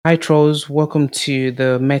Hi, Trolls. Welcome to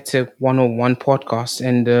the Meta 101 podcast.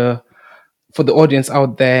 And for the audience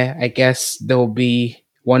out there, I guess they'll be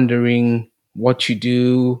wondering what you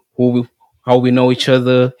do, how we know each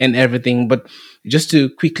other, and everything. But just to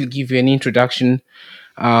quickly give you an introduction,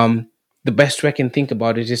 um, the best way I can think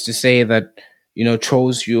about it is to say that,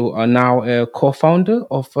 Trolls, you are now a co founder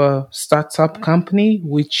of a startup company,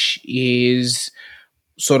 which is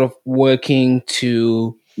sort of working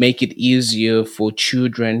to make it easier for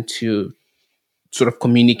children to sort of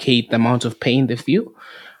communicate the amount of pain they feel.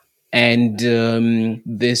 And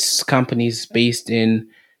this company is based in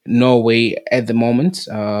Norway at the moment,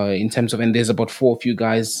 in terms of, and there's about four of you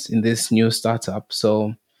guys in this new startup.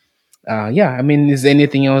 So, yeah, I mean, is there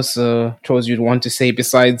anything else, Charles, you'd want to say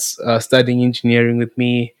besides studying engineering with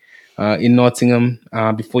me in Nottingham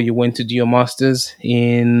before you went to do your master's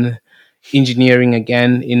in engineering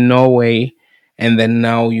again in Norway, and then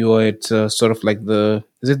now you're at sort of like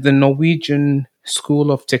is it the Norwegian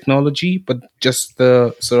School of Technology, but just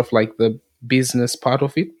the sort of like the business part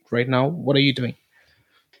of it right now. What are you doing?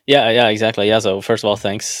 Yeah, exactly. Yeah. So first of all,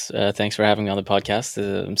 thanks for having me on the podcast.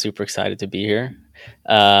 I'm super excited to be here.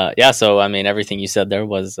 Yeah. So I mean, everything you said there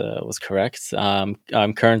was correct. I'm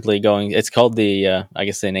currently going. It's called I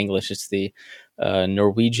guess in English, it's the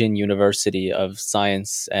Norwegian University of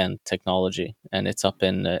Science and Technology, and it's up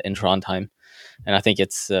in Trondheim. And I think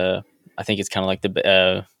it's kind of like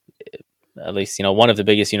at least one of the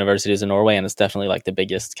biggest universities in Norway, and it's definitely like the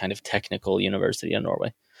biggest kind of technical university in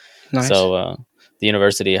Norway. Nice. So the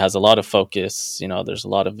university has a lot of focus. There's a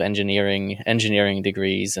lot of engineering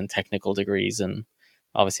degrees and technical degrees, and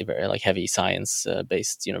obviously very like heavy science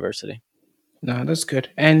based university. No, that's good.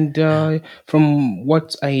 And from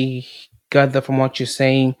what I gather from what you're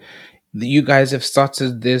saying, you guys have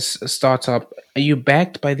started this startup. Are you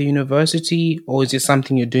backed by the university, or is it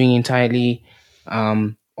something you're doing entirely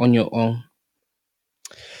on your own?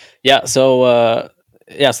 Yeah. So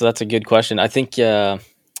that's a good question. I think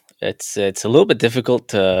it's a little bit difficult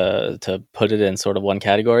to put it in sort of one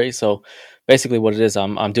category. So basically, what it is,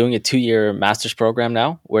 I'm doing a 2-year master's program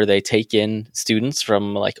now, where they take in students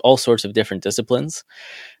from like all sorts of different disciplines,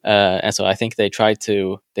 and so I think they try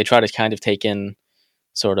to kind of take in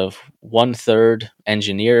sort of 1/3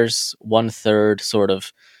 engineers, 1/3 sort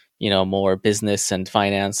of more business and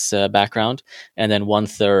finance background, and then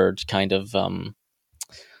 1/3 kind of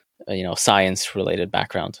science related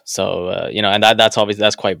background. So and that's obviously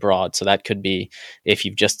that's quite broad. So that could be if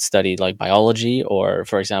you've just studied like biology, or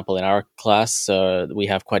for example in our class we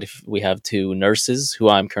have two nurses who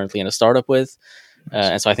I'm currently in a startup with,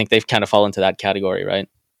 and so I think they've kind of fallen into that category, right?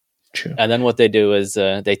 True. And then what they do is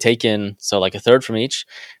they take in so like a third from each,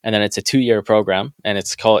 and then it's a 2-year program, and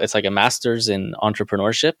it's like a master's in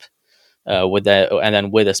entrepreneurship, with that, and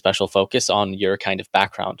then with a special focus on your kind of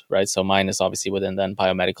background, right? So mine is obviously within then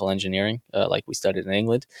biomedical engineering, like we studied in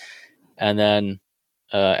England, and then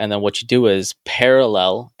what you do is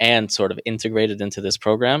parallel and sort of integrated into this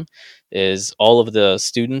program is all of the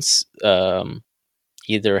students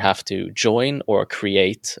either have to join or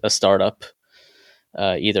create a startup,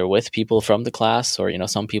 either with people from the class, or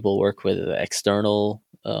some people work with external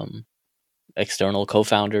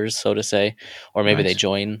co-founders, so to say, or maybe they Nice.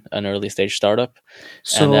 join an early stage startup,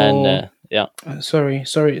 and then So, yeah.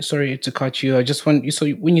 sorry to cut you. I just want you. So,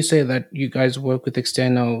 when you say that you guys work with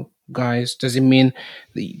external guys, does it mean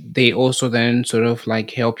they also then sort of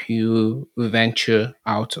like help you venture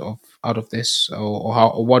out of this, or how?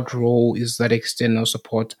 Or what role is that external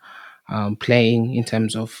support playing in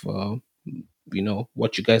terms of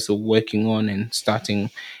what you guys are working on and starting,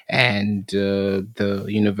 and the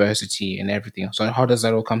university and everything? So, how does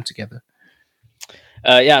that all come together?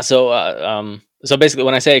 So basically,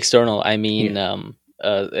 when I say external, I Yeah. mean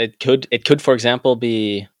it could for example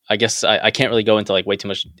be, I guess I can't really go into like way too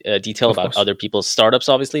much detail Of about course. other people's startups,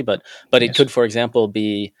 obviously, but it Yes. could for example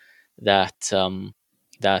be that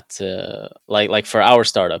like for our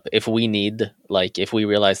startup, if we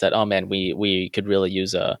realize that, oh man, we could really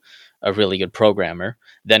use a really good programmer,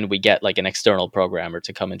 then we get like an external programmer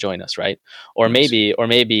to come and join us, right? or Nice. maybe or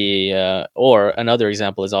maybe or another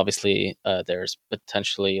example is obviously there's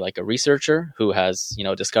potentially like a researcher who has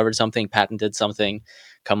discovered something, patented something,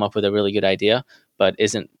 come up with a really good idea, but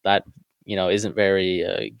isn't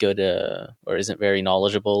very good, or isn't very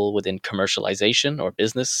knowledgeable within commercialization or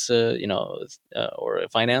business, or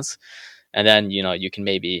finance. And then you can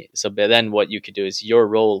maybe, but then what you could do is your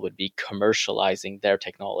role would be commercializing their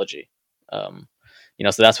technology. um,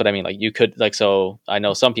 So that's what I mean. Like you could like, so I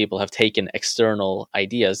know some people have taken external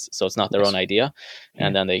ideas, so it's not their own Yes. idea, Yeah.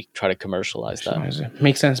 and then they try to commercialize that.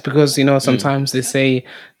 Makes sense because Mm. sometimes they say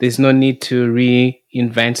there's no need to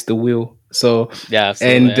reinvent the wheel. So, Yeah,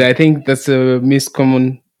 absolutely. and Yeah. I think that's a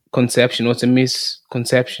miscommon conception, or it's a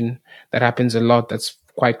misconception that happens a lot. That's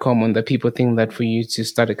quite common, that people think that for you to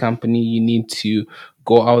start a company, you need to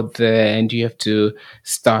go out there and you have to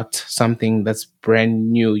start something that's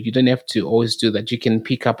brand new. You don't have to always do that. You can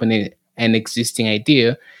pick up an existing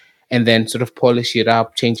idea and then sort of polish it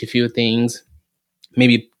up, change a few things,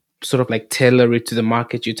 maybe sort of like tailor it to the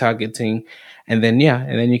market you're targeting, and then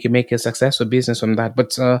and then you can make a successful business from that.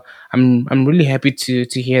 But I'm really happy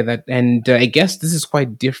to hear that, and I guess this is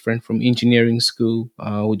quite different from engineering school.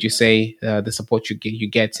 Would you say the support you're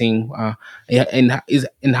getting, yeah,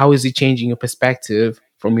 and how is it changing your perspective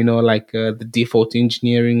from like the default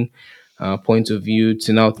engineering point of view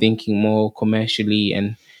to now thinking more commercially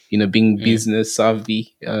and being Mm. business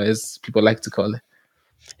savvy, as people like to call it?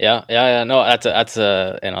 Yeah. No, that's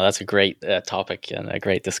a great topic and a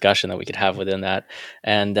great discussion that we could have within that.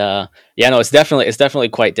 And yeah, no, it's definitely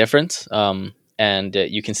quite different. And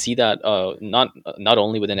you can see that not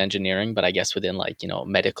only within engineering, but I guess within like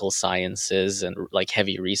medical sciences and like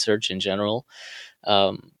heavy research in general.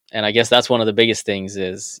 And I guess that's one of the biggest things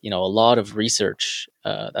is a lot of research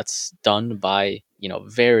that's done by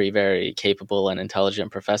very very capable and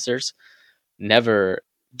intelligent professors never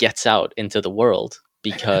gets out into the world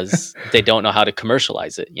because they don't know how to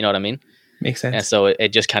commercialize it. You know what I mean? Makes And sense. so it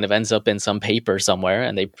just kind of ends up in some paper somewhere,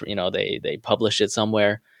 and they publish it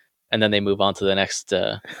somewhere, and then they move on to the next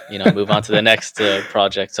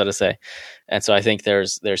project, so to say. And so I think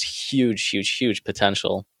there's huge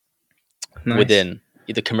potential Nice. within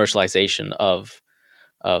the commercialization of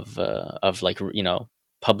like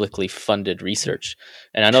publicly funded research.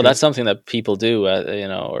 And I know True. that's something that people do,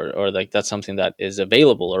 or like that's something that is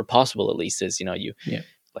available or possible, at least, is you Yeah.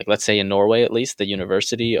 like, let's say in Norway, at least the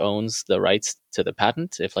university owns the rights to the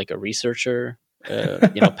patent if like a researcher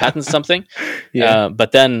patents something. Yeah.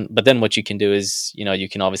 But then what you can do is you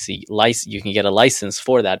can obviously you can get a license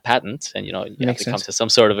for that patent, and you have Makes to come sense. to some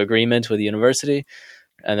sort of agreement with the university,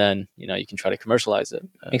 and then you can try to commercialize it.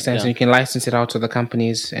 Makes sense. Yeah. And you can license it out to the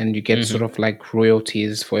companies and you get sort Hmm. of like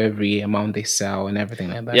royalties for every amount they sell and everything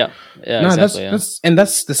like that. Yeah. Yeah. No, Exactly. Yeah.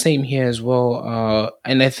 that's the same here as well.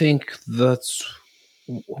 And I think that's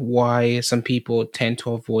why some people tend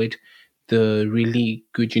to avoid the really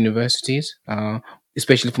good universities.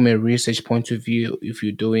 Especially from a research point of view, if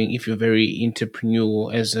you're very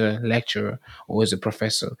entrepreneurial as a lecturer or as a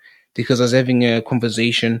professor. Because I was having a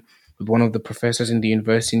conversation with one of the professors in the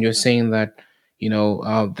university, and you're saying that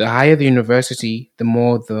the higher the university, the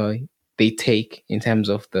more they take in terms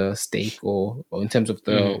of the stake, or in terms of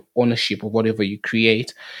the Hmm. ownership of whatever you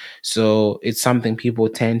create. So it's something people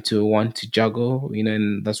tend to want to juggle,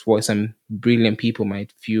 and that's why some brilliant people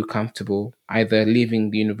might feel comfortable either leaving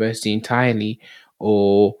the university entirely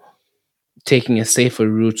or taking a safer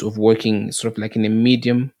route of working sort of like in a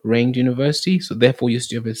medium range university. So therefore, you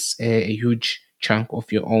still have a huge chunk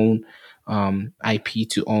of your own IP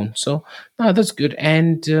to own. So no, that's good.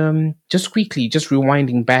 And just quickly, just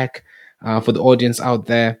rewinding back for the audience out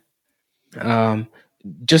there. Um,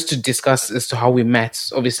 just to discuss as to how we met.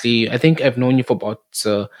 Obviously, I think I've known you for about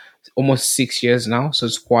almost 6 years now, so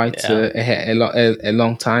it's quite Yeah. a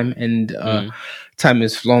long time, and Mm. time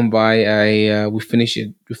has flown by. We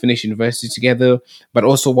finished university together, but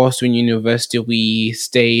also whilst we're in university, we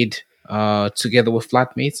stayed together with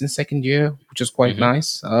flatmates in second year, which was quite Hmm.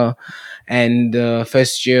 nice. And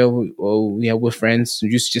first year, we're friends. We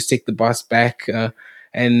used to just take the bus back.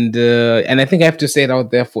 And I think I have to say it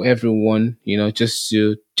out there for everyone, just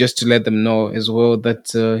to let them know as well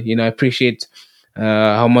that I appreciate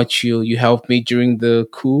how much you helped me during the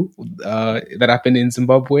coup that happened in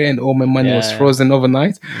Zimbabwe, and all my money was Yeah. frozen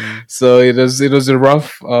overnight. Mm. So it was a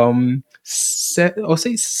rough I'll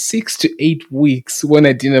say 6 to 8 weeks when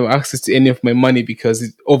I didn't have access to any of my money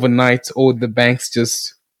because overnight all the banks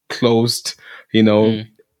just closed. You know, Mm.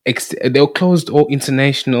 they closed all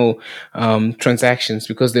international transactions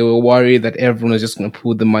because they were worried that everyone was just going to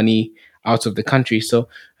pull the money out of the country. So,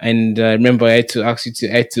 and I remember I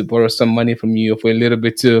had to borrow some money from you for a little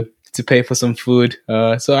bit to pay for some food.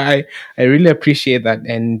 So I really appreciate that,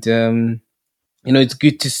 and it's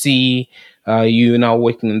good to see you now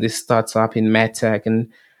working on this startup in medtech, and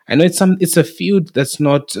I know it's a field that's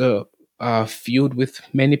not field with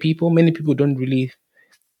many people. Many people don't really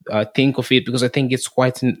think of it because I think it's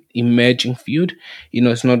quite an emerging field.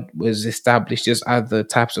 It's not as established as other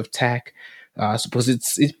types of tech. I suppose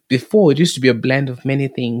before it used to be a blend of many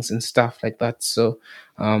things and stuff like that. So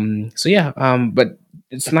yeah, but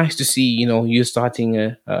it's nice to see, you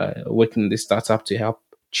starting working in this startup to help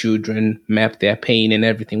children map their pain and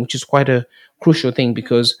everything, which is quite a crucial thing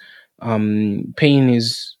because pain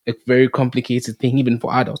is a very complicated thing even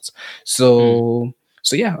for adults. Mm.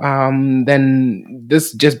 So yeah, then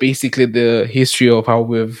this just basically the history of how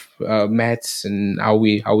we've met and how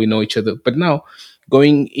we know each other. But now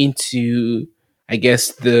going into, I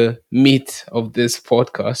guess, the meat of this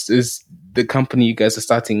podcast is the company you guys are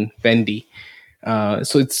starting, Vendi.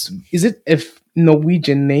 So is it a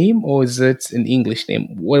Norwegian name or is it an English name?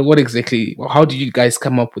 What exactly? How did you guys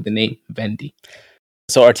come up with the name Vendi?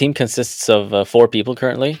 So our team consists of 4 people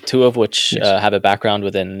currently, 2 of which Yes. have a background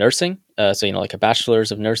within nursing. So like a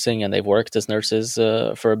bachelor's of nursing, and they've worked as nurses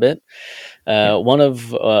for a bit. Yeah. One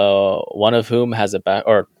of whom has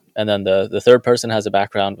and then the third person has a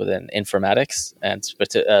background within informatics and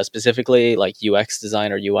specifically like UX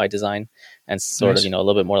design or UI design, and sort of Nice. a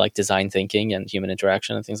little bit more like design thinking and human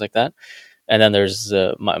interaction and things like that. And then there's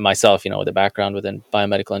myself, with a background within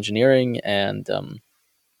biomedical engineering and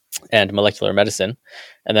molecular medicine.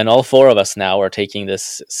 And then all 4 of us now are taking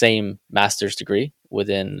this same master's degree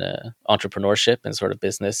within entrepreneurship and sort of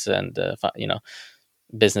business and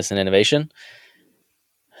business and innovation.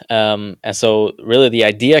 And so really the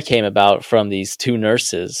idea came about from these 2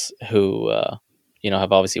 nurses who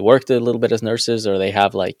have obviously worked a little bit as nurses, or they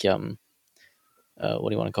have like what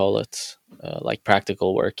do you want to call it, like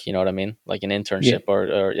practical work, you know what I mean, like an Yeah. internship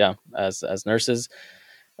or yeah, as nurses,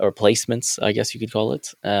 or placements, I guess you could call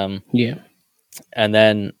it. Yeah. And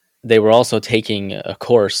then they were also taking a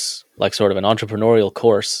course, like sort of an entrepreneurial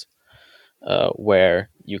course, where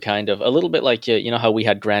you kind of a little bit like how we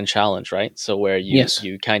had Grand Challenge, right? So where Yes.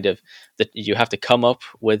 you kind of you have to come up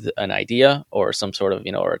with an idea or some sort of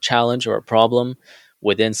or a challenge or a problem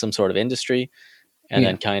within some sort of industry, and Yeah.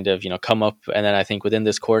 then kind of come up. And then I think within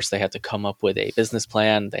this course they had to come up with a business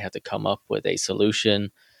plan, they had to come up with a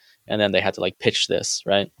solution, and then they had to like pitch this,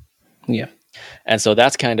 right? Yeah. And so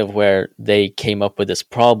that's kind of where they came up with this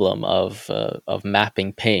problem of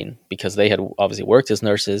mapping pain, because they had obviously worked as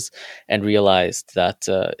nurses and realized that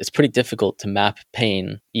it's pretty difficult to map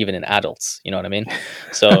pain even in adults. You know what I mean?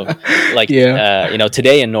 So, like, Yeah.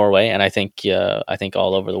 today in Norway, and I think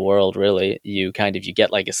all over the world, really, you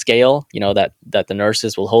get like a scale, that the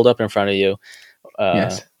nurses will hold up in front of you.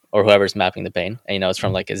 Yes. Or whoever's mapping the pain, and it's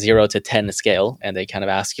from like a 0 to 10 scale, and they kind of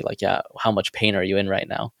ask you like, yeah, how much pain are you in right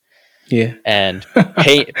now? Yeah. And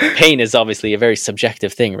pain is obviously a very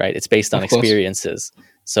subjective thing, right? It's based on Of course. experiences.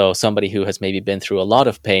 So somebody who has maybe been through a lot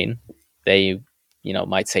of pain, they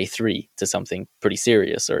might say 3 to something pretty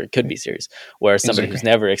serious, or it could be serious. Whereas somebody who's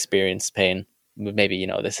Exactly. never experienced pain, maybe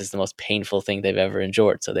this is the most painful thing they've ever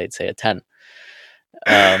endured, so they'd say a 10.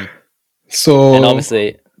 And So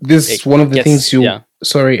obviously this it one of the things gets, you yeah.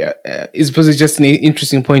 sorry is because it's just an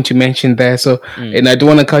interesting point you mentioned there. So Mm. and I don't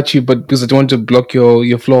want to cut you, but because I don't want to block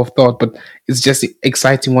your flow of thought, but it's just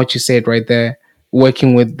exciting what you said right there,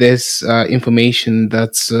 working with this information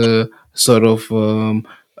that's sort of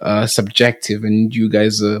subjective, and you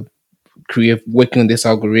guys working on this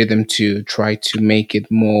algorithm to try to make it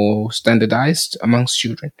more standardized amongst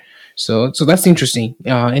children. So that's interesting.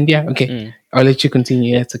 And yeah, okay, Mm. I'll let you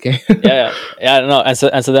continue. Yeah, it's okay. Yeah, no.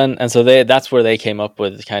 And so that's where they came up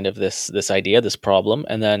with kind of this idea, this problem.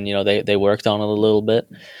 And then they worked on it a little bit.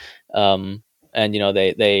 And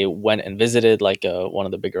they went and visited like one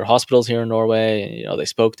of the bigger hospitals here in Norway, and they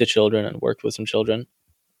spoke to children and worked with some children.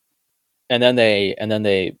 And then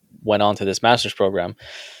they went on to this master's program,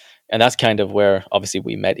 and that's kind of where obviously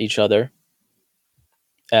we met each other.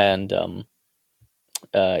 And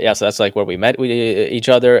yeah, so that's like where we met each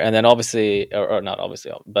other. And then obviously, or not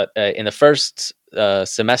obviously, but in the first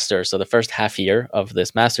semester, so the first half year of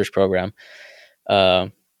this master's program,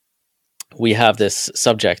 we have this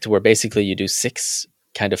subject where basically you do 6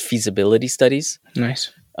 kind of feasibility studies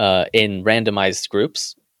Nice. in randomized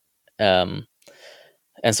groups.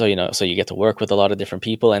 And so you get to work with a lot of different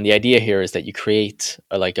people, and the idea here is that you create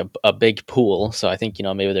a big pool. So I think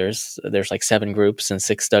maybe there's like 7 groups and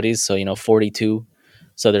 6 studies, so 42.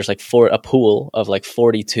 So there's like a pool of like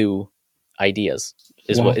 42 ideas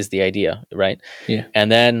is Wow. what is the idea, right? Yeah.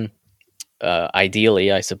 And then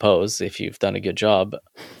ideally, I suppose, if you've done a good job,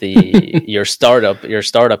 your startup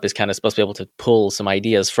is kind of supposed to be able to pull some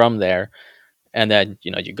ideas from there. And then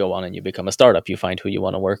you go on and you become a startup. You find who you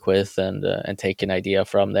want to work with and take an idea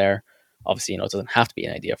from there. Obviously, it doesn't have to be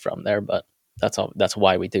an idea from there, but that's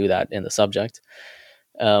why we do that in the subject.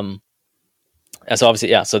 And so obviously,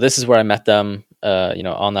 yeah. So this is where I met them,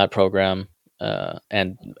 on that program.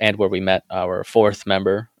 and where we met our fourth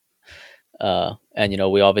member. And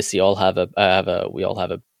we obviously all have a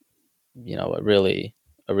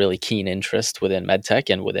a really keen interest within medtech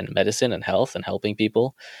and within medicine and health and helping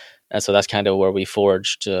people. And so that's kind of where we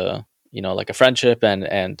forged like a friendship,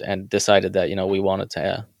 and decided that we wanted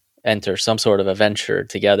to enter some sort of a venture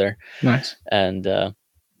together. Nice. And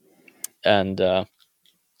and uh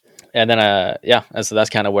and then and so that's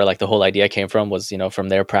kind of where like the whole idea came from, was from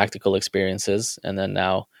their practical experiences, and then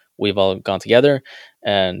now we've all gone together.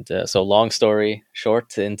 And so long story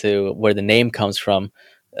short, into where the name comes from,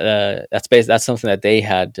 that's something that they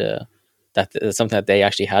had, that's something that they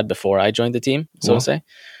actually had before I joined the team, so to say,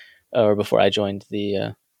 or before I joined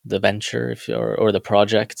the venture, or the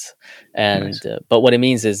project. And Nice. But what it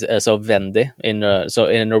means is, so vendi in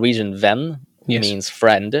Norwegian, ven Yes. means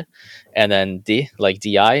friend, and then di, like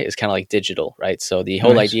di, is kind of like digital, right? So the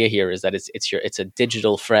whole Nice. idea here is that it's a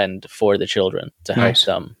digital friend for the children to help Nice.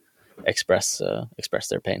 them express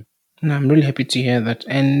their pain. No, I'm really happy to hear that.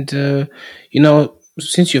 And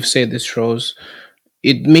since you've said this, Rose,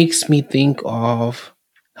 it makes me think of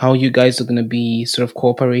how you guys are going to be sort of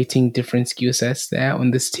cooperating different skill sets there on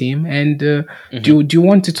this team. And do you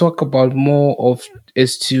want to talk about more of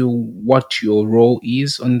as to what your role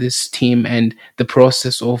is on this team and the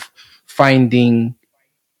process of finding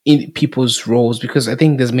in people's roles? Because I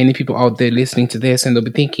think there's many people out there listening to this, and they'll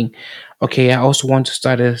be thinking, okay, I also want to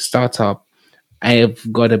start a startup. I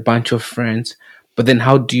have got a bunch of friends, but then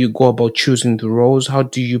how do you go about choosing the roles? How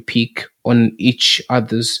do you pick on each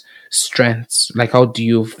other's strengths? Like, how do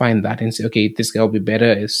you find that and say, okay, this guy will be better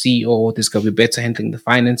as CEO, this guy will be better handling the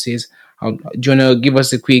finances? Do you want to give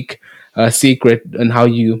us a quick secret on how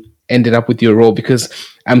you ended up with your role? Because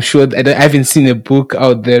I'm sure that I haven't seen a book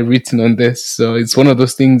out there written on this. So it's one of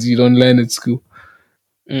those things you don't learn at school.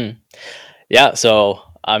 Yeah. So,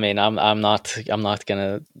 I mean, I'm not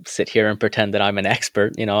gonna sit here and pretend that I'm an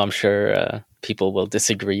expert. I'm sure people will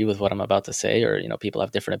disagree with what I'm about to say, or people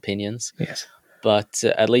have different opinions. Yes. But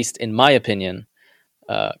at least in my opinion,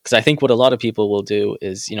 because I think what a lot of people will do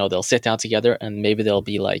is they'll sit down together, and maybe they'll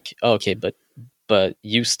be like, oh, okay, but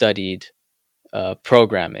you studied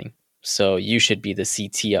programming, so you should be the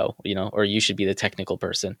CTO, or you should be the technical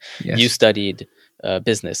person. Yes. You studied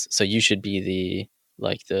business, so you should be the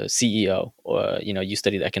CEO, or you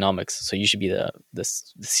studied economics, so you should be the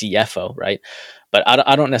CFO, right? But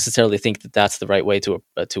I don't necessarily think that that's the right way to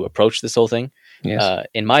approach this whole thing. Yes.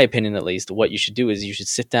 In my opinion, at least, what you should do is you should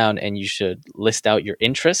sit down and you should list out your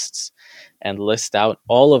interests, and list out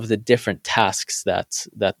all of the different tasks that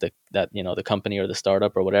the company or the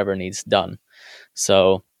startup or whatever needs done.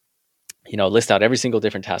 So list out every single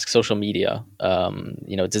different task: social media,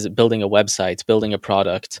 building a website, building a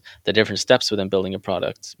product, the different steps within building a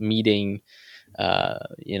product, meeting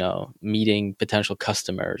potential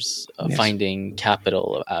customers, Yes. finding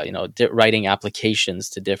capital, writing applications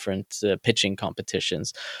to different pitching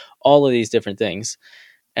competitions, all of these different things.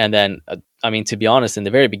 And then, I mean, to be honest, in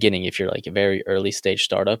the very beginning, if you're like a very early stage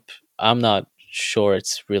startup, I'm not sure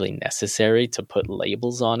it's really necessary to put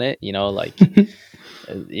labels on it, like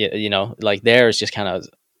like there is just kind of,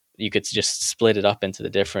 you could just split it up into the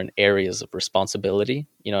different areas of responsibility,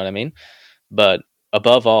 you know what I mean? But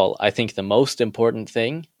above all, I think the most important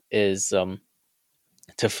thing is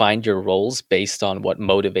to find your roles based on what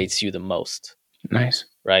motivates you the most. Nice.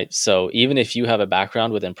 Right? So even if you have a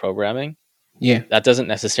background within programming, Yeah. that doesn't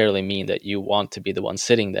necessarily mean that you want to be the one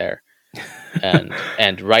sitting there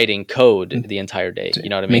and writing code the entire day. You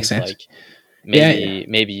know what I mean? Makes sense. Like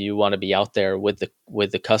maybe you want to be out there with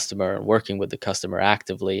the customer and working with the customer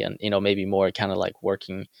actively, and maybe more kind of like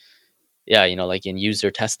working, like in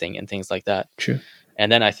user testing and things like that. True.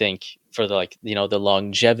 And then I think for the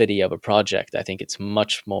longevity of a project, I think it's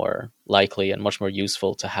much more likely and much more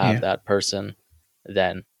useful to have that person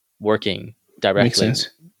than working directly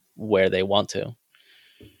where they want to.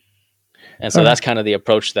 And so that's kind of the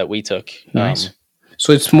approach that we took. Nice.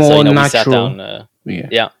 So it's more natural. We sat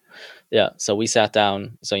down, yeah. So we sat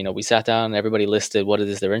down. So, we sat down, everybody listed what it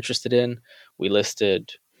is they're interested in. We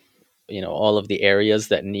listed, all of the areas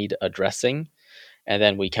that need addressing. And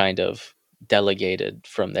then we kind of delegated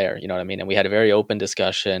from there. You know what I mean? And we had a very open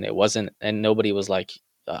discussion. It wasn't, and nobody was like,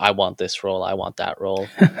 I want this role, I want that role.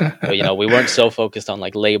 But, we weren't so focused on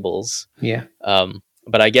like labels. Yeah.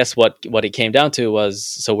 But I guess what it came down to was,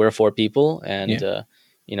 so we're 4 people, and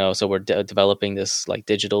so we're developing this like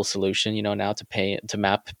digital solution, now to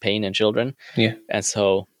map pain in children. Yeah. And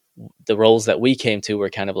so the roles that we came to were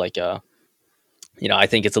kind of like I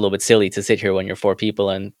think it's a little bit silly to sit here when you're 4 people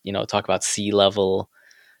and talk about C-level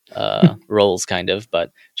roles, kind of,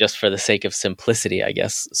 but just for the sake of simplicity, I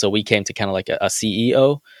guess. So we came to kind of like a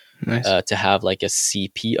CEO, Nice. to have like a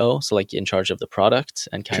CPO, so like in charge of the product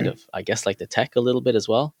and kind True. of, I guess, like the tech a little bit as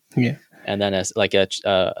well, Yeah. and then as like a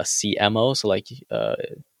CMO, so like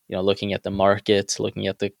looking at the market, looking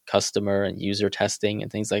at the customer and user testing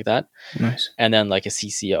and things like that, Nice. and then like a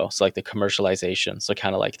CCO, so like the commercialization, so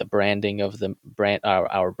kind of like the branding of the brand,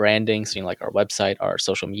 our branding, so like our website, our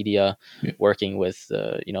social media, Yeah. working with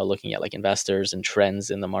looking at like investors and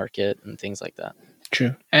trends in the market and things like that.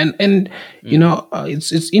 True. And Mm.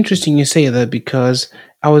 it's interesting you say that, because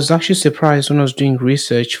I was actually surprised when I was doing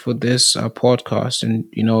research for this podcast, and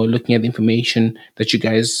looking at the information that you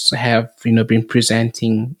guys have been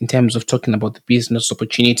presenting in terms of talking about the business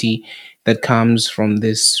opportunity that comes from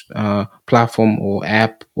this platform or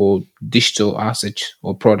app or digital asset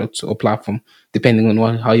or product or platform, depending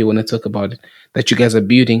on how you want to talk about it, that you guys are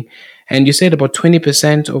building. And you said about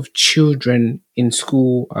 20% of children in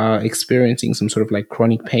school are experiencing some sort of like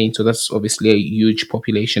chronic pain. So that's obviously a huge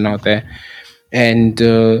population out there. And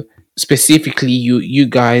specifically, you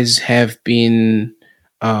guys have been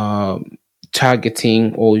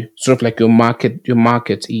targeting, or sort of like your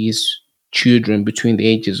market is children between the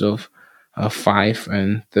ages of 5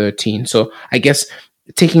 and 13. So I guess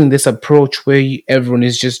taking this approach where everyone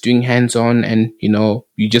is just doing hands-on, and you're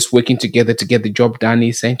just working together to get the job done,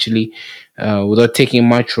 essentially, without taking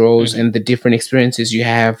much roles, Hmm. and the different experiences you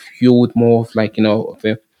have, you with more of like of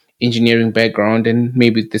the engineering background, and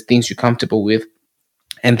maybe the things you're comfortable with,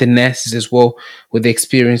 and the nurses as well, with the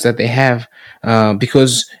experience that they have,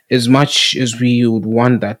 because as much as we would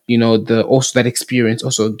want that, the also that experience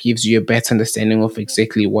also gives you a better understanding of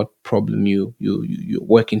exactly what problem you're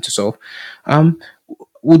working to solve. um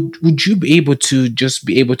would you be able to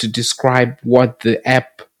describe what the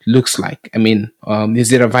app looks like? I mean,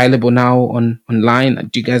 is it available now online?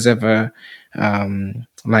 Do you guys have a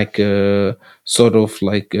like a sort of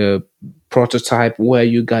like a prototype? Where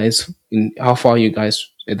you guys in how far are you guys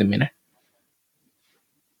at the minute?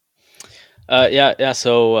 Yeah.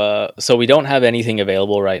 So we don't have anything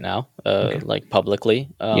available right now, Okay. like publicly.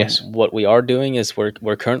 Yes. What we are doing is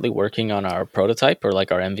we're currently working on our prototype, or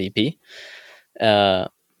like our MVP, uh,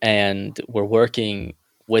 and we're working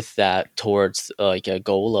with that towards like a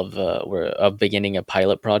goal of we're of beginning a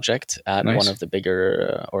pilot project at one Nice. of the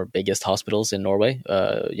bigger or biggest hospitals in Norway.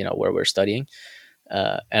 Where we're studying,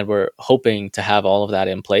 and we're hoping to have all of that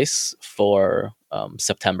in place for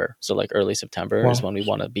September. So like early September is Wow. when we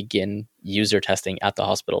want to begin user testing at the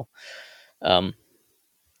hospital. Um,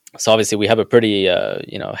 so obviously we have a pretty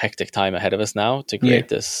hectic time ahead of us now to Yeah.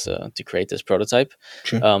 create this prototype.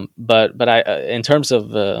 True. But I in terms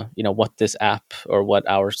of what this app or what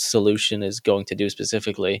our solution is going to do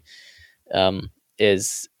specifically,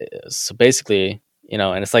 is so basically,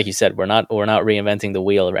 and it's like you said, we're not reinventing the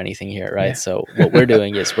wheel or anything here, right? Yeah. So what we're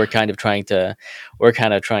doing is we're kind of trying to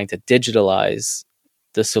digitalize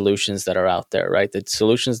the solutions that are out there, right? The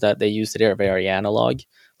solutions that they use today are very analog,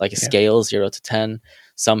 like a Yeah. scale 0 to 10.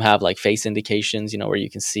 Some have like face indications, where you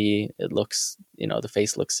can see it looks, the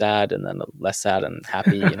face looks sad and then less sad and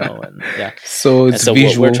happy, and yeah. So And it's so what we're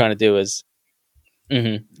visual. trying to do is,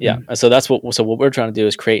 yeah. Mm. And so what we're trying to do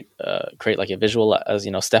is create like a visual, as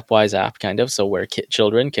stepwise app, kind of, so where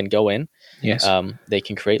children can go in, Yes. they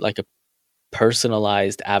can create like a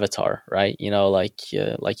personalized avatar, right?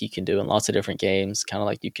 Like you can do in lots of different games, kind of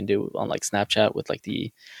like you can do on like Snapchat with like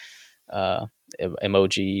the uh,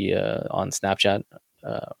 emoji on Snapchat,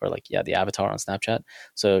 or like, yeah, the avatar on Snapchat.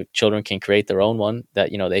 So children can create their own one that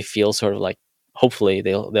they feel sort of like, hopefully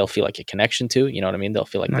they'll feel like a connection to. You know what I mean? They'll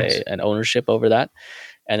feel like Nice. they an ownership over that,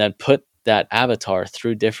 and then put that avatar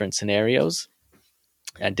through different scenarios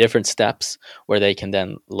and different steps where they can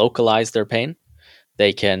then localize their pain.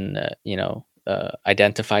 They can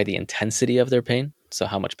identify the intensity of their pain, so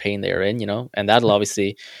how much pain they are in, and that'll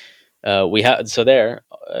obviously, we have, so there,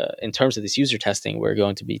 in terms of this user testing, we're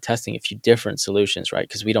going to be testing a few different solutions, right?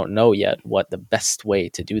 Because we don't know yet what the best way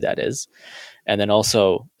to do that is, and then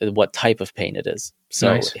also what type of pain it is.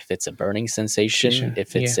 So Nice. if it's a burning sensation, Sensation.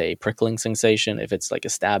 if Yeah. it's a prickling sensation, if it's like a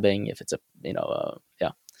stabbing, if it's a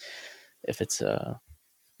yeah, if it's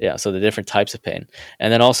yeah, so the different types of pain.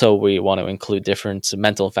 And then also we want to include different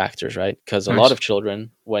mental factors, right? Because a lot Nice. of children,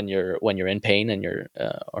 when you're in pain and you're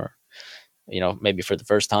or maybe for the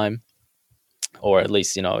first time, or at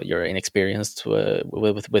least you're inexperienced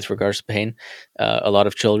with regards to pain, a lot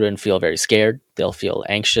of children feel very scared. They'll feel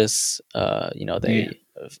anxious. Yeah. They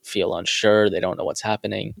feel unsure. They don't know what's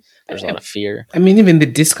happening. There's a lot of fear. I mean, even the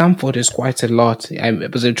discomfort is quite a lot. I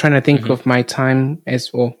was trying to think Hmm. of my time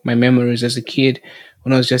or my memories as a kid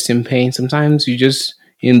when I was just in pain. Sometimes you just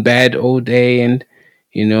in bed all day, and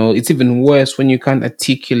it's even worse when you can't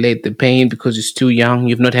articulate the pain because you're still young.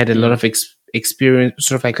 You've not had a lot Mm. of experience,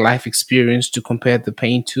 sort of like life experience, to compare the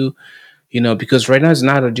pain to. Because right now as an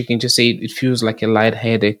adult, you can just say it feels like a light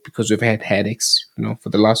headache because we've had headaches, for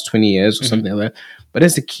the last 20 years or Hmm. something like that. But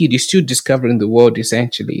as a kid, you're still discovering the world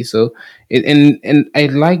essentially. So, and I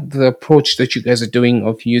like the approach that you guys are doing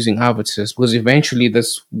of using avatars, because eventually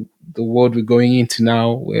that's the world we're going into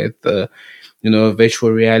now with,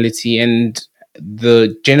 virtual reality, and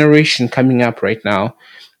the generation coming up right now,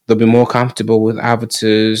 they'll be more comfortable with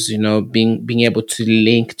avatars, being able to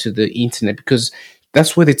link to the internet, because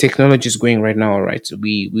that's where the technology is going right now, right? So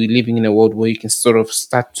we're living in a world where you can sort of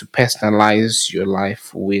start to personalize your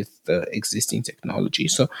life with the existing technology.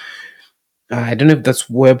 So I don't know if that's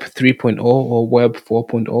Web 3.0 or Web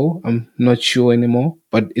 4.0. I'm not sure anymore,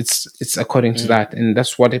 but it's according to Mm. that, and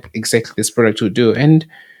that's what exactly this product will do. And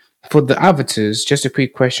for the avatars, just a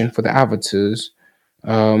quick question for the avatars.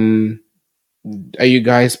 Um, are you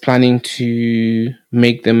guys planning to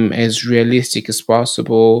make them as realistic as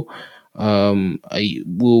possible?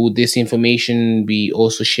 Will this information be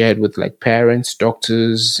also shared with like parents,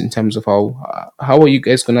 doctors, in terms of how are you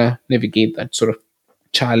guys gonna navigate that sort of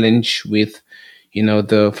challenge with,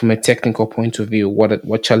 the from a technical point of view?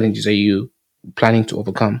 What challenges are you planning to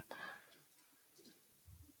overcome?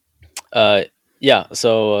 Uh, yeah.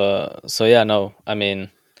 So yeah. No, I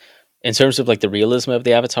mean, in terms of like the realism of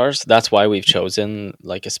the avatars, that's why we've chosen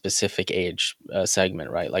like a specific age segment,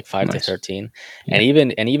 right? Like 5 to Nice. 13, Yeah.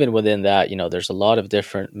 and even within that, there's a lot of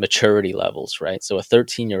different maturity levels, right? So a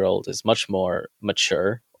 13-year-old is much more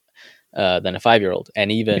mature than a 5-year-old,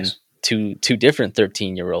 and even Yes. two different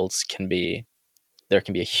 13-year-olds can be there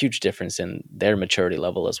can be a huge difference in their maturity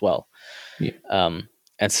level as well. Yeah. Um,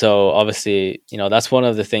 and so obviously, that's one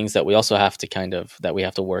of the things that we also have to that we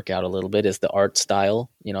have to work out a little bit is the art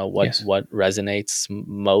style, what Yes. resonates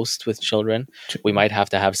most with children. We might have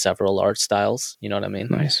to have several art styles, you know what I mean?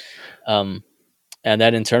 Nice. Um, and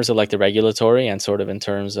then in terms of like the regulatory and sort of in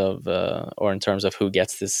terms of or in terms of who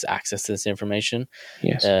gets this access to this information,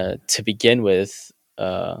 Yes. to begin with,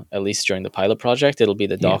 at least during the pilot project, it'll be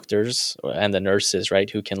the Yeah. doctors and the nurses, right,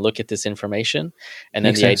 who can look at this information, and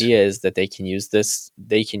then Makes the sense. idea is that they can use this.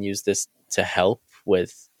 They can use this to help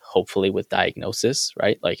with hopefully with diagnosis,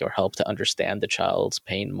 right, like or help to understand the child's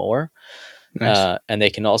pain more, Nice. and they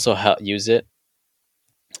can also use it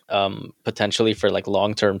potentially for like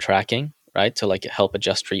long-term tracking, right, to like help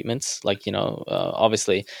adjust treatments, like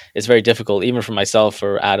obviously it's very difficult even for myself,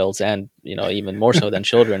 for adults, and even more so than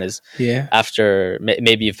children, is Yeah. after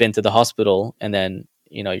maybe you've been to the hospital and then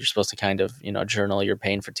you're supposed to kind of journal your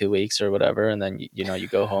pain for 2 weeks or whatever, and then you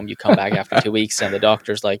go home, you come back after 2 weeks, and the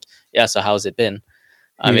doctor's like, yeah, so how's it been?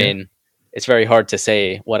 I Yeah. mean, it's very hard to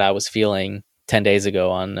say what I was feeling 10 days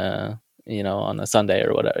ago on on a Sunday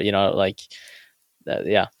or whatever, like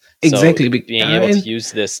yeah. So Exactly. being able to And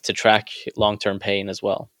use this to track long-term pain as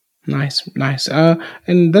well. nice, nice.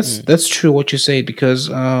 And Mm. that's true what you say, because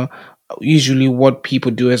usually what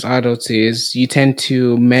people do as adults is you tend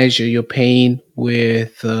to measure your pain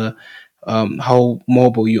with how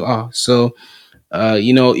mobile you are. So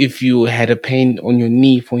if you had a pain on your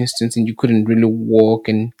knee, for instance, and you couldn't really walk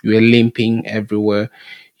and you were limping everywhere,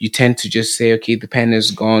 you tend to just say, okay, the pain is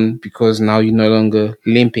gone because now you're no longer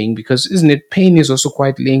limping. Because isn't it, pain is also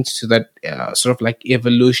quite linked to that sort of like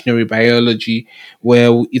evolutionary biology, where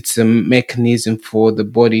it's a mechanism for the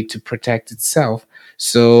body to protect itself.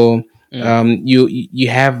 So Mm. you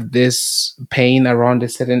have this pain around a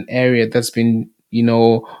certain area that's been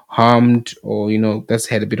harmed, or that's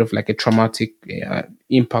had a bit of like a traumatic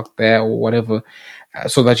impact there or whatever,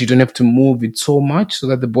 so that you don't have to move it so much, so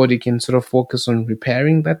that the body can sort of focus on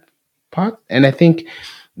repairing that part. And I think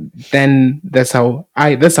then that's how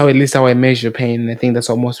at least how I measure pain. And I think that's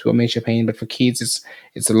how most people measure pain, but for kids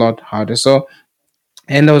it's a lot harder. So,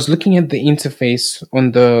 and I was looking at the interface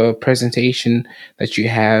on the presentation that you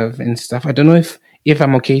have and stuff. I don't know if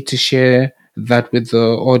I'm okay to share that with the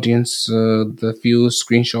audience, the few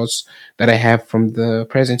screenshots that I have from the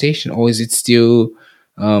presentation, or is it still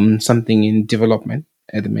something in development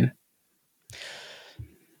at the minute?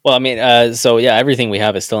 Well, I mean, so yeah, everything we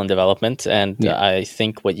have is still in development, and Yeah, I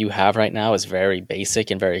think what you have right now is very basic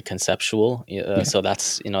and very conceptual. yeah, So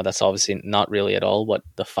that's obviously not really at all what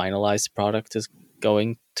the finalized product is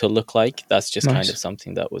going to look like. That's just kind of nice.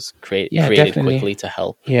 something that was Yeah, created definitely. quickly to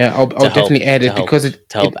help Yeah, I'll definitely add it because it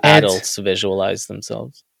to help it adds. adults visualize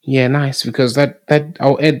themselves. Yeah, nice, because that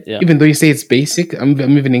I'll add. Yeah. Even though you say it's basic, I'm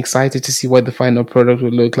even excited to see what the final product will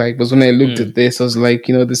look like. Because when I looked Mm. at this, I was like,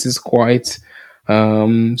 this is quite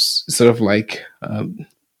sort of like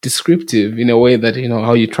descriptive in a way that,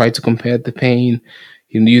 how you try to compare the pain,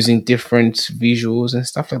 using different visuals and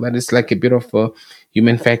stuff like that. It's like a bit of a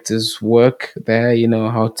human factors work there,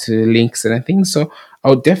 how to link certain things. So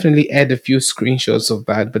I'll definitely add a few screenshots of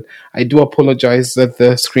that, but I do apologize that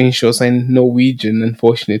the screenshots are in Norwegian,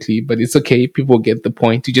 unfortunately, but it's okay. People get the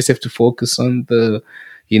point. You just have to focus on the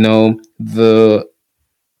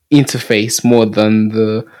interface more than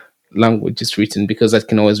the language is written, because that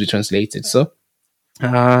can always be translated. So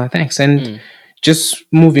thanks. And just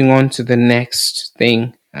moving on to the next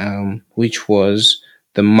thing, which was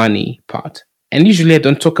the money part. And usually I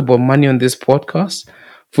don't talk about money on this podcast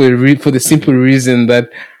for the simple reason that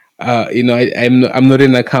I'm not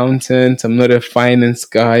an accountant, I'm not a finance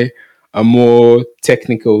guy. I'm more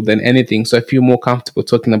technical than anything, so I feel more comfortable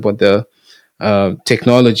talking about the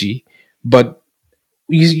technology. But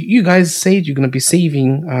you guys said you're going to be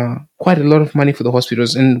saving quite a lot of money for the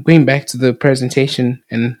hospitals. And going back to the presentation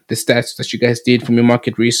and the stats that you guys did from your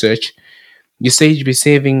market research, you said you'd be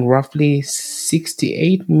saving roughly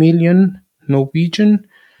 68 million Norwegian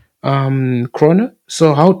kroner.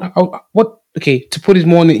 So okay, to put it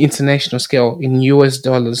more on an international scale, in US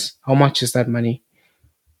dollars, how much is that money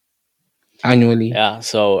annually? Yeah.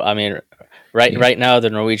 So I mean, right now the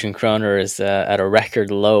Norwegian kroner is at a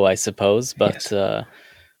record low, I suppose. But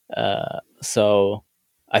so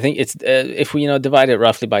I think it's if we divide it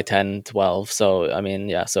roughly by 10, 12. So I mean,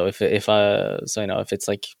 yeah. So if if it's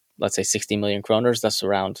like, let's say 60 million kroners, that's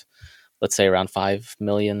around, let's say around $5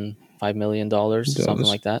 million, something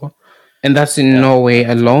like that. And that's in Norway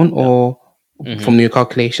alone, or from your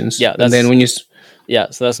calculations? Yeah. And then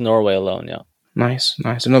so that's Norway alone. Yeah. Nice.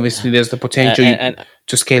 And obviously there's the potential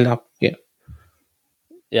to scale up. Yeah.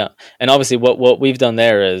 Yeah. And obviously what we've done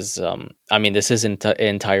there is, I mean, this isn't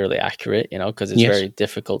entirely accurate, because it's very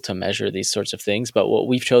difficult to measure these sorts of things. But what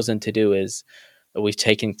we've chosen to do is we've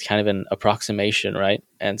taken kind of an approximation, right?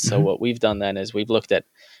 And so what we've done then is we've looked at,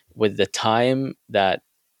 with the time that,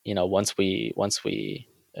 once we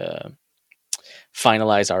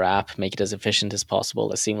finalize our app, make it as efficient as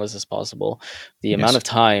possible, as seamless as possible, the amount of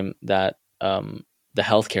time that the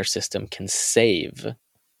healthcare system can save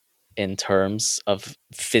in terms of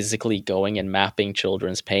physically going and mapping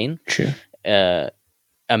children's pain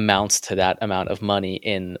amounts to that amount of money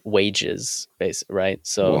in wages, right?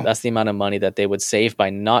 So that's the amount of money that they would save by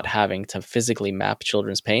not having to physically map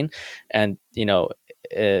children's pain, and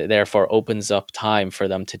therefore opens up time for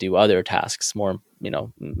them to do other tasks, more,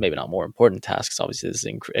 maybe not more important tasks. Obviously, this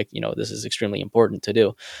is extremely important to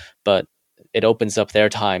do, but it opens up their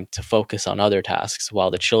time to focus on other tasks, while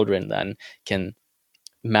the children then can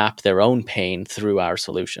map their own pain through our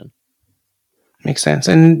solution. Makes sense.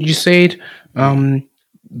 And you said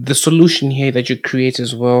the solution here that you create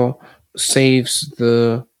as well saves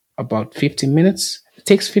about 50 minutes. It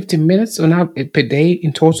takes 15 minutes per day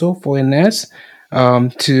in total for a nurse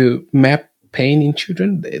to map pain in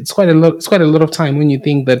children. It's quite a lot. It's quite a lot of time when you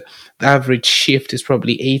think that the average shift is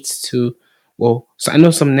probably 8 to. Well, so I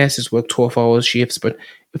know some nurses work 12-hour shifts, but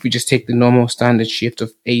if we just take the normal standard shift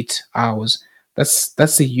of 8 hours,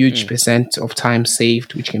 that's a huge percent of time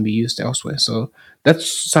saved, which can be used elsewhere. So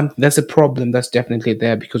that's a problem that's definitely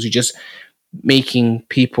there, because you're just making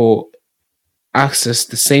people access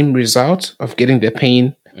the same result of getting their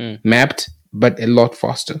pain mapped, but a lot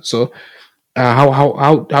faster. So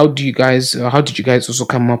how did you guys also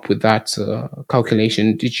come up with that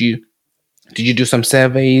calculation? Did you do some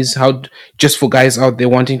surveys? Just for guys out there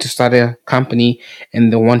wanting to start a company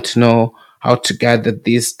and they want to know how to gather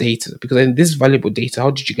this data, because this is valuable data. How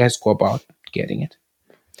did you guys go about getting it?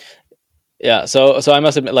 Yeah, so I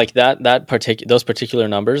must admit, like those particular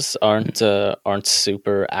numbers aren't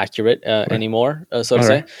super accurate anymore, so to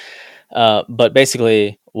say. But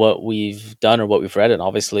basically, what we've done, or what we've read, and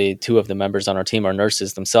obviously 2 of the members on our team are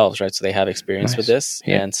nurses themselves, right? So they have experience with this,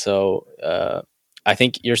 and so I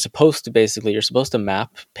think you're supposed to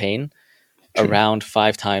map pain around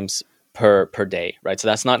 5 times per day, right? So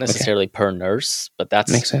that's not necessarily per nurse, but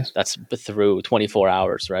that's through 24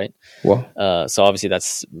 hours, right? Well, so obviously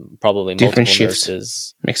that's probably different multiple shifts.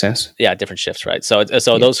 Nurses. Makes sense. Yeah, different shifts, right? So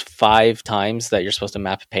those 5 times that you're supposed to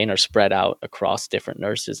map pain are spread out across different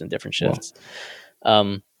nurses and different shifts.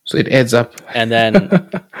 So it adds up. And then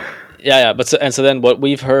so then what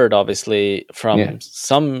we've heard, obviously, from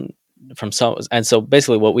some, and so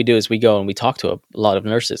basically what we do is we go and we talk to a lot of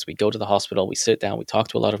nurses. We go to the hospital, we sit down, we talk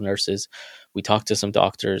to a lot of nurses, we talk to some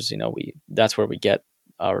doctors. That's where we get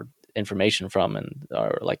our information from, and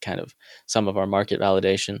our, like, kind of some of our market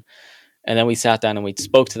validation. And then we sat down and we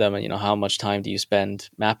spoke to them, and how much time do you spend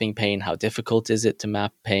mapping pain? How difficult is it to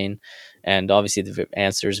map pain? And obviously the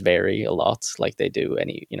answers vary a lot, like they do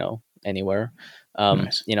anywhere.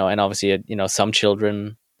 Nice. And obviously, some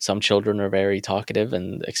children are very talkative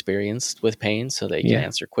and experienced with pain, so they can Yeah.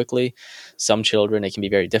 answer quickly. Some children, it can be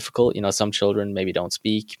very difficult. Some children maybe don't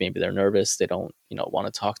speak, maybe they're nervous, they don't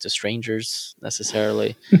want to talk to strangers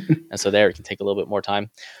necessarily, and so there it can take a little bit more time.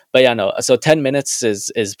 But yeah, no. So 10 minutes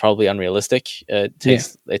is probably unrealistic. It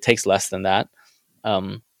takes less than that.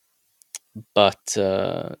 Um, but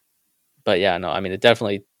yeah, no. I mean, it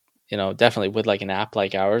definitely with like an app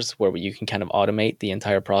like ours where you can kind of automate the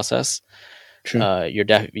entire process. True.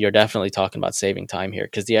 You're definitely talking about saving time here,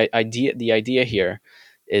 because the idea here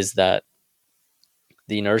is that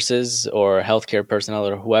the nurses or healthcare personnel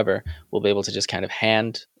or whoever will be able to just kind of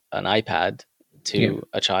hand an iPad to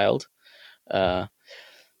a child,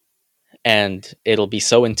 and it'll be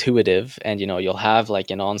so intuitive, and you'll have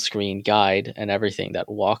like an on-screen guide and everything that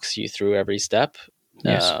walks you through every step,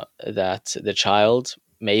 Yes. that the child,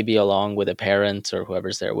 maybe along with a parent or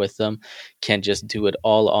whoever's there with them, can just do it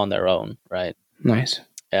all on their own, right? Nice.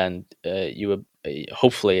 And you would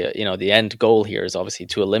hopefully, the end goal here is obviously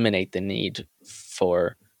to eliminate the need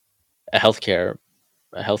for a healthcare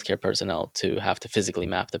personnel to have to physically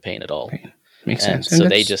map the pain at all. Okay. Makes And sense. And so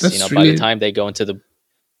they just, by the time they go into the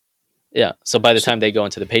time they go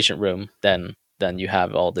into the patient room, then you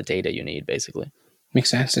have all the data you need, basically. Makes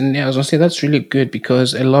sense. And yeah, I was gonna say that's really good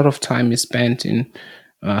because a lot of time is spent in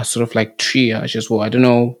sort of like triage as well. I don't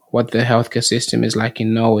know what the healthcare system is like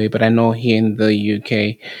in Norway, but I know here in the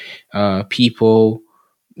UK, people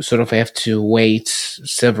sort of have to wait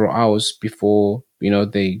several hours before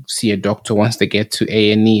they see a doctor once they get to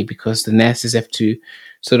A&E, because the nurses have to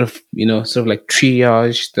sort of like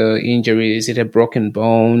triage the injury. Is it a broken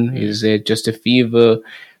bone? Is it just a fever?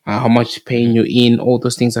 How much pain you're in? All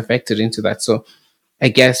those things affected into that. So I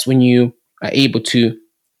guess when you are able to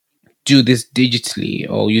do this digitally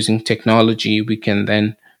or using technology, we can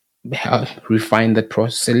then refine that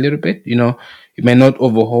process a little bit. It may not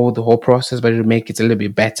overhaul the whole process, but it'll make it a little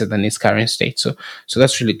bit better than its current state. So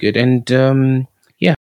that's really good. And